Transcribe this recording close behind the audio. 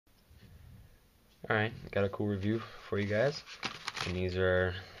Alright, got a cool review for you guys. And these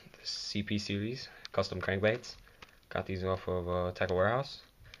are the CP series custom crankbaits. Got these off of Tackle Warehouse.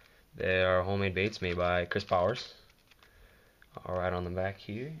 They are homemade baits made by Chris Powers. Alright, on the back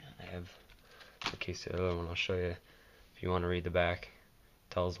here, I have the case of the other one. I'll show you if you want to read the back.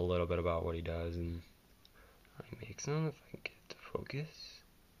 It tells a little bit about what he does and how he makes them. If I can get it to focus.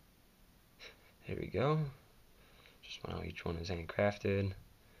 There we go. Just how each one is handcrafted.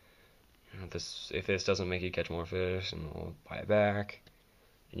 If this doesn't make you catch more fish, and we'll buy it back.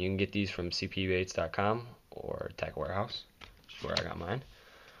 And you can get these from cpbaits.com or Tackle Warehouse, which is where I got mine.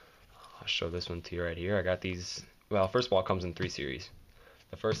 I'll show this one to you right here. I got these. Well, first of all, it comes in 3 series.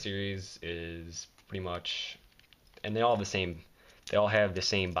 The first series is pretty much, and they all have the same. They all have the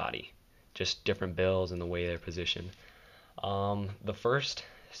same body, just different bills and the way they're positioned. The first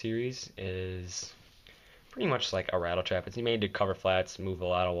series is pretty much like a rattle trap. It's made to cover flats, move a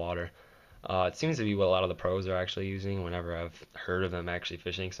lot of water. It seems to be what a lot of the pros are actually using. Whenever I've heard of them actually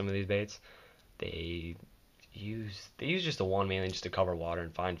fishing some of these baits, they use just a one mainly just to cover water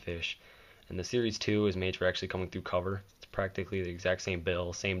and find fish. And the Series 2 is made for actually coming through cover. It's practically the exact same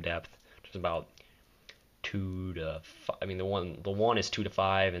bill, same depth, just about 2 to 5. I mean, the one is 2 to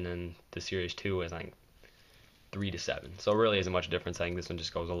 5, and then the Series 2 is like 3 to 7. So it really isn't much difference. I think this one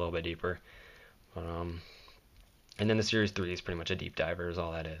just goes a little bit deeper. But, and then the Series 3 is pretty much a deep diver, is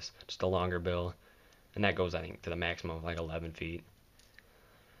all that is. Just a longer bill. And that goes, I think, to the maximum of like 11 feet.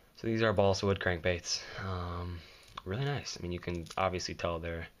 So these are balsa wood crankbaits. Really nice. I mean, you can obviously tell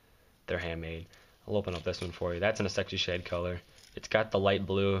they're handmade. I'll open up this one for you. That's in a sexy shade color. It's got the light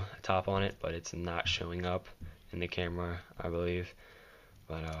blue top on it, but it's not showing up in the camera, I believe.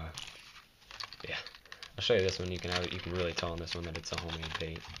 But yeah, I'll show you this one. You can really tell on this one that it's a homemade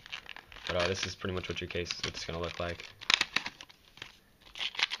bait. But this is pretty much what your case is what's gonna look like.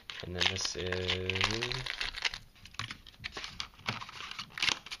 And then this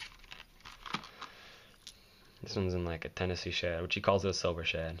one's in like a Tennessee shad, which he calls it a silver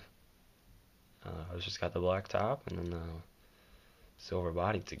shad. It's just got the black top and then the silver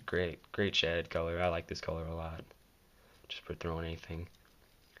body. It's a great shaded color. I like this color a lot. Just for throwing anything.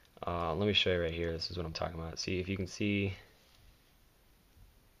 Let me show you right here. This is what I'm talking about. See if you can see.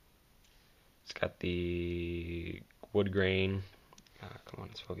 It's got the wood grain. Come on,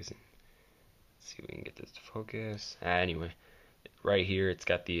 it's focusing. Let's see if we can get this to focus. Anyway, right here it's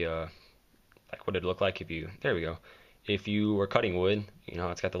got the like what it'd look like if you. There we go. If you were cutting wood, you know,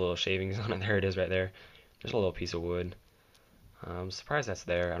 it's got the little shavings on it. There it is right there. There's a little piece of wood. I'm surprised that's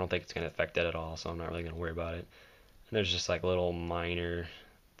there. I don't think it's going to affect it at all, so I'm not really going to worry about it. And there's just like little minor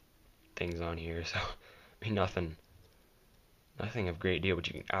things on here, so I mean nothing of great deal, but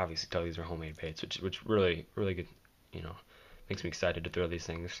you can obviously tell these are homemade baits, which really good, you know, makes me excited to throw these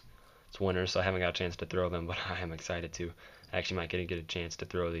things. It's winter, so I haven't got a chance to throw them, but I am excited to. I actually might get a chance to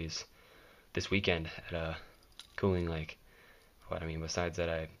throw these this weekend at a Cooling Lake. But I mean, besides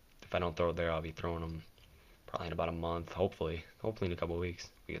that, if I don't throw it there, I'll be throwing them probably in about a month, hopefully in a couple of weeks.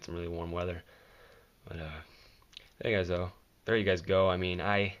 We get some really warm weather. But there you guys go. There you guys go. I mean,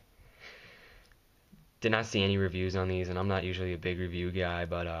 I did not see any reviews on these, and I'm not usually a big review guy,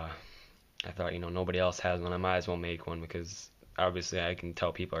 but I thought, you know, nobody else has one. I might as well make one because obviously I can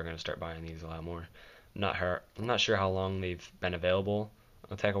tell people are going to start buying these a lot more. I'm not sure how long they've been available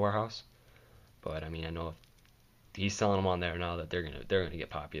on Tackle Warehouse, but I mean, I know if he's selling them on there now that they're gonna get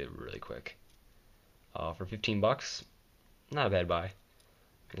popular really quick. For 15 bucks, not a bad buy.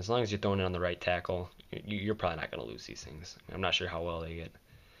 And as long as you're throwing it on the right tackle, you're probably not gonna lose these things. I'm not sure how well they get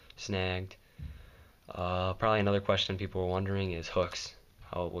snagged. Probably another question people were wondering is hooks.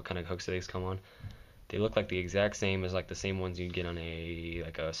 What kind of hooks do these come on? They look like the exact same as like the same ones you'd get on a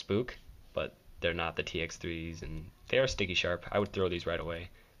spook, but they're not the TX3s, and they are sticky sharp. I would throw these right away.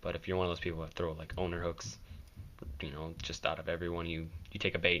 But if you're one of those people that throw like owner hooks, you know, just out of everyone, you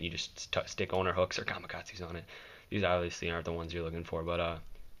take a bait and you just stick owner hooks or kamikazes on it. These obviously aren't the ones you're looking for, but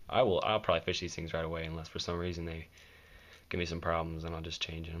I'll probably fish these things right away unless for some reason they give me some problems and I'll just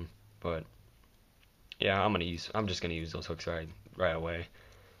change them. But yeah, I'm just gonna use those hooks right away.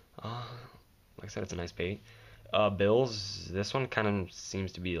 Like I said, it's a nice bait. Bills, this one kind of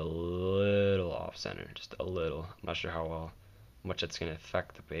seems to be a little off center, just a little. I'm not sure how much it's gonna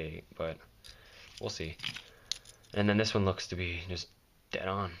affect the bait, but we'll see. And then this one looks to be just dead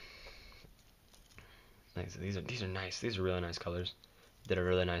on. Like, these are nice. These are really nice colors. Did a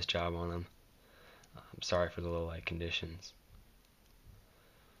really nice job on them. I'm sorry for the low light conditions.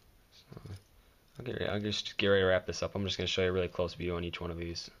 So I'll just get ready to wrap this up. I'm just gonna show you a really close view on each one of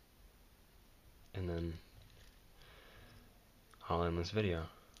these, and then I'll end this video.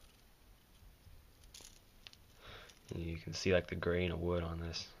 And you can see like the grain of wood on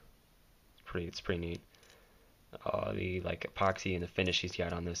this. It's pretty neat. The like epoxy and the finish he's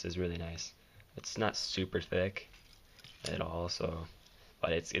got on this is really nice. It's not super thick at all, so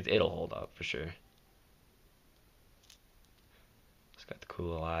but it'll hold up for sure. It's got the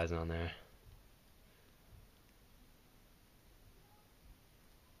cool little eyes on there.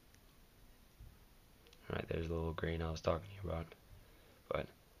 Right, there's the little grain I was talking to you about. But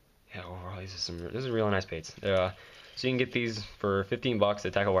yeah, overall these are really nice baits. So you can get these for 15 bucks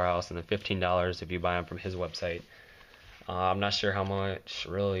at Tackle Warehouse, and then $15 if you buy them from his website. I'm not sure how much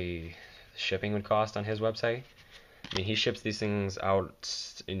really shipping would cost on his website. I mean, he ships these things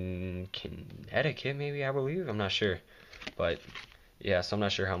out in Connecticut, maybe, I believe. I'm not sure. But yeah, so I'm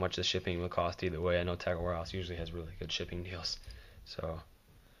not sure how much the shipping would cost either way. I know Tackle Warehouse usually has really good shipping deals. So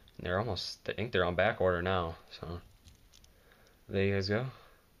I think they're on back order now. So there you guys go.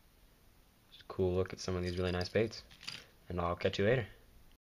 Just a cool look at some of these really nice baits. And I'll catch you later.